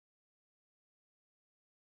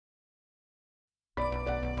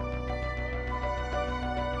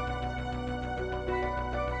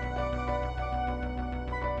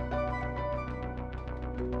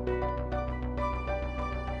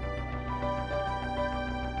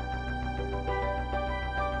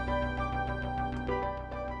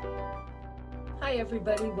Hi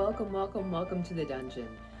everybody, welcome to the dungeon.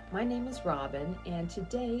 My name is Robin and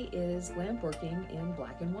today is Lampworking in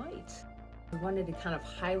black and white. I wanted to kind of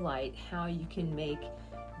highlight how you can make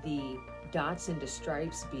the dots into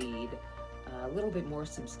stripes bead a little bit more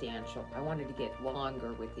substantial. I wanted to get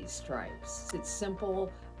longer with these stripes. It's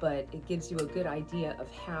simple, but it gives you a good idea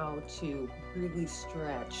of how to really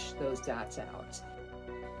stretch those dots out.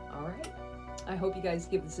 All right, I hope you guys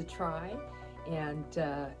give this a try, and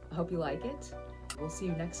I hope you like it. We'll see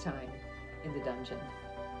you next time in the dungeon.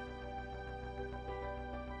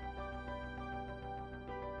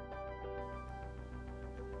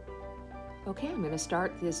 Okay, I'm going to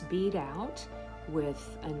start this bead out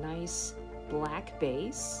with a nice black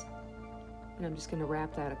base, and I'm just going to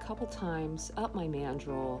wrap that a couple times up my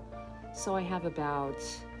mandrel so I have about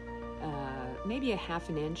maybe a ½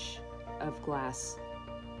 an inch of glass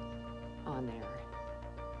on there.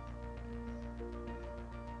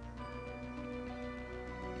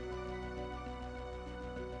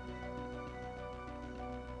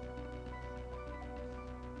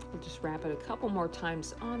 I'll just wrap it a couple more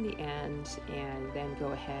times on the end and then go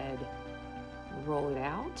ahead and roll it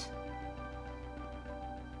out.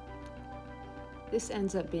 This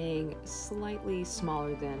ends up being slightly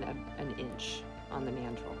smaller than an inch on the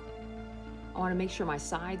mandrel. I want to make sure my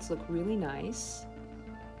sides look really nice.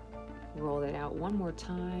 Roll it out one more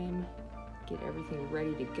time, get everything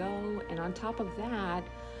ready to go, and on top of that,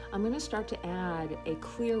 I'm going to start to add a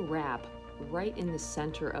clear wrap right in the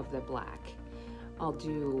center of the black. I'll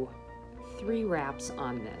do 3 wraps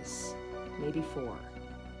on this, maybe 4.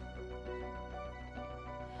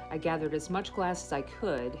 I gathered as much glass as I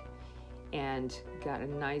could and got a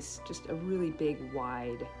nice, just a really big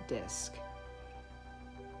wide disc.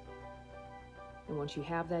 And once you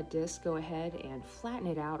have that disc, go ahead and flatten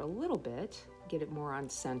it out a little bit, get it more on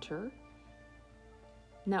center.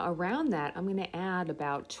 Now around that, I'm going to add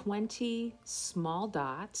about 20 small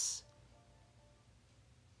dots,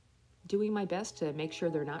 doing my best to make sure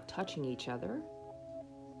they're not touching each other.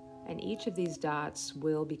 And each of these dots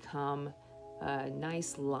will become a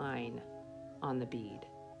nice line on the bead.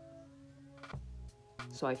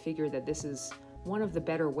 So I figured that this is one of the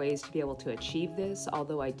better ways to be able to achieve this,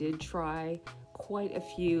 although I did try quite a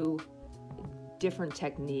few different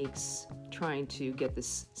techniques trying to get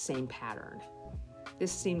this same pattern.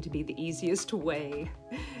 This seemed to be the easiest way.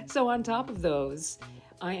 So on top of those,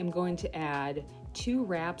 I am going to add 2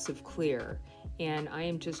 wraps of clear, and I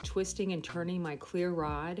am just twisting and turning my clear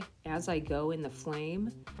rod as I go in the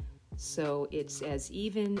flame, so it's as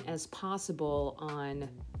even as possible on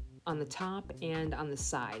the top and on the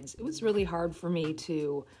sides. It was really hard for me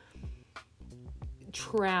to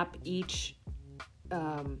trap each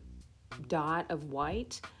dot of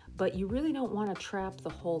white, but you really don't want to trap the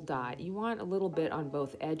whole dot. You want a little bit on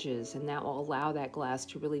both edges, and that will allow that glass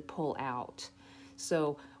to really pull out.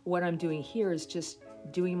 So what I'm doing here is just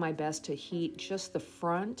doing my best to heat just the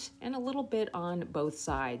front and a little bit on both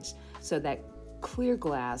sides so that clear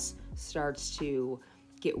glass starts to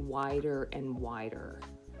get wider and wider.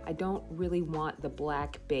 I don't really want the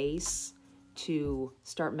black base to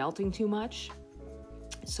start melting too much.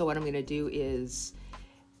 So what I'm going to do is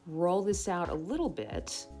roll this out a little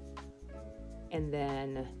bit, and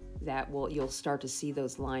then you'll start to see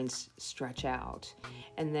those lines stretch out.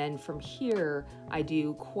 And then from here, I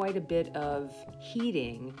do quite a bit of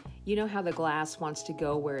heating. You know how the glass wants to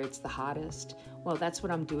go where it's the hottest? Well, that's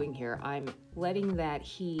what I'm doing here. I'm letting that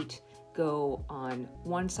heat go on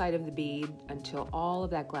one side of the bead until all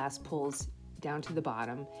of that glass pulls down to the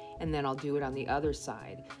bottom, and then I'll do it on the other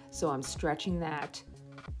side. So I'm stretching that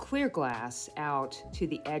clear glass out to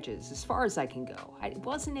the edges as far as I can go. I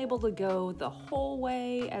wasn't able to go the whole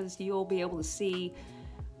way, as you'll be able to see,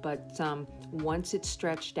 but once it's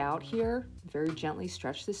stretched out here, very gently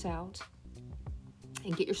stretch this out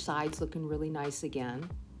and get your sides looking really nice again.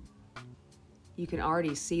 You can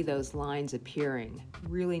already see those lines appearing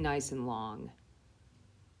really nice and long.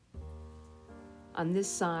 On this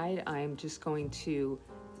side, I'm just going to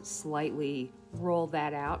slightly roll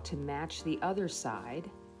that out to match the other side.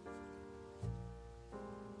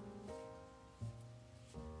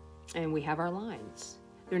 And we have our lines.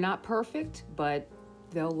 They're not perfect, but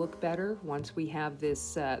they'll look better once we have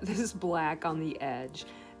this, this black on the edge.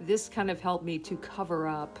 This kind of helped me to cover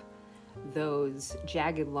up those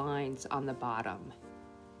jagged lines on the bottom.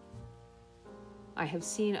 I have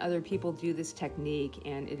seen other people do this technique,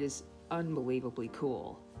 and it is unbelievably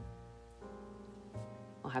cool.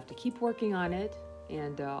 I'll have to keep working on it,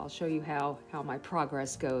 and I'll show you how my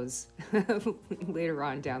progress goes later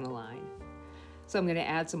on down the line. So I'm going to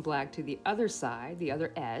add some black to the other side, the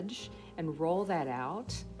other edge, and roll that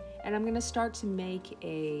out. And I'm going to start to make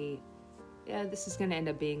this is going to end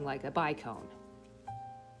up being like a bicone.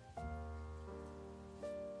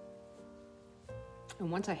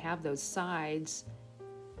 And once I have those sides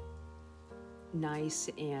nice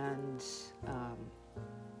and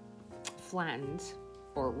flattened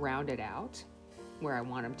or rounded out where I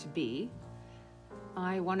want them to be,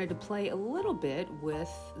 I wanted to play a little bit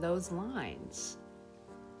with those lines.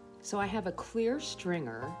 So I have a clear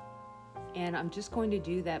stringer, and I'm just going to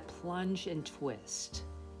do that plunge and twist.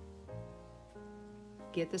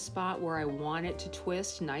 Get the spot where I want it to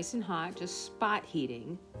twist nice and hot, just spot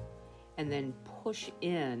heating, and then push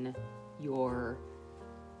in your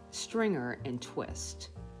stringer and twist.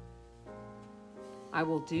 I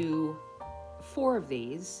will do 4 of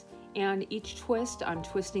these, and each twist I'm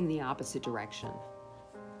twisting the opposite direction.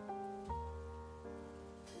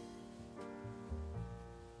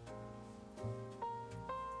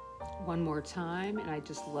 One more time, and I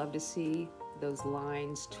just love to see those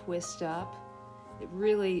lines twist up. It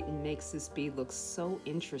really makes this bead look so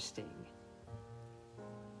interesting.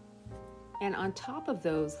 And on top of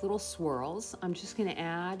those little swirls, I'm just going to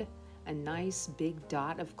add a nice big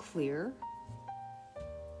dot of clear.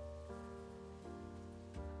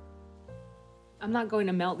 I'm not going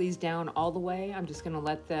to melt these down all the way. I'm just going to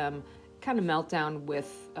let them kind of melt down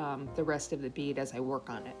with the rest of the bead as I work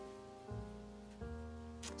on it.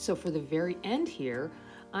 So for the very end here,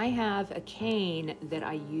 I have a cane that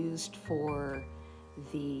I used for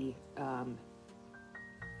the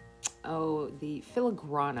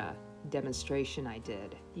filigrana demonstration I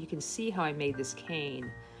did. You can see how I made this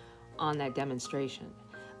cane on that demonstration.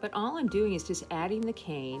 But all I'm doing is just adding the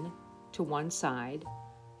cane to one side,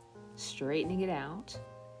 straightening it out,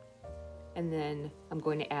 and then I'm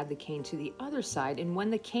going to add the cane to the other side. And when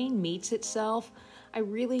the cane meets itself, I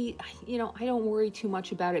really, I don't worry too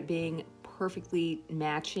much about it being perfectly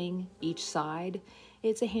matching each side.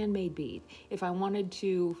 It's a handmade bead. If I wanted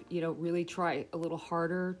to, really try a little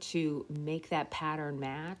harder to make that pattern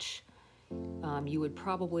match, you would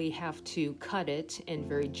probably have to cut it and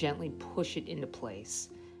very gently push it into place.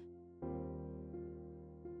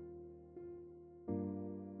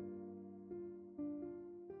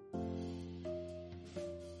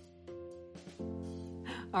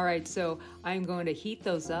 All right, so I'm going to heat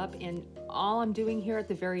those up, and all I'm doing here at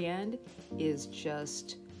the very end is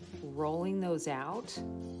just rolling those out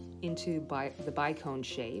into the bicone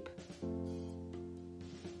shape.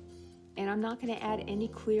 And I'm not going to add any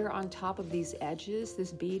clear on top of these edges.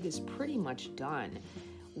 This bead is pretty much done.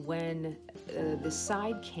 When the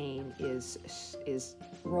side cane is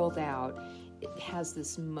rolled out, it has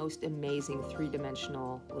this most amazing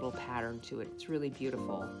 3-dimensional little pattern to it. It's really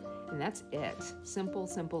beautiful. And that's it. Simple,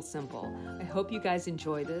 simple, simple. I hope you guys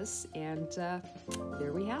enjoy this, and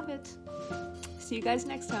there we have it. See you guys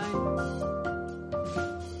next time.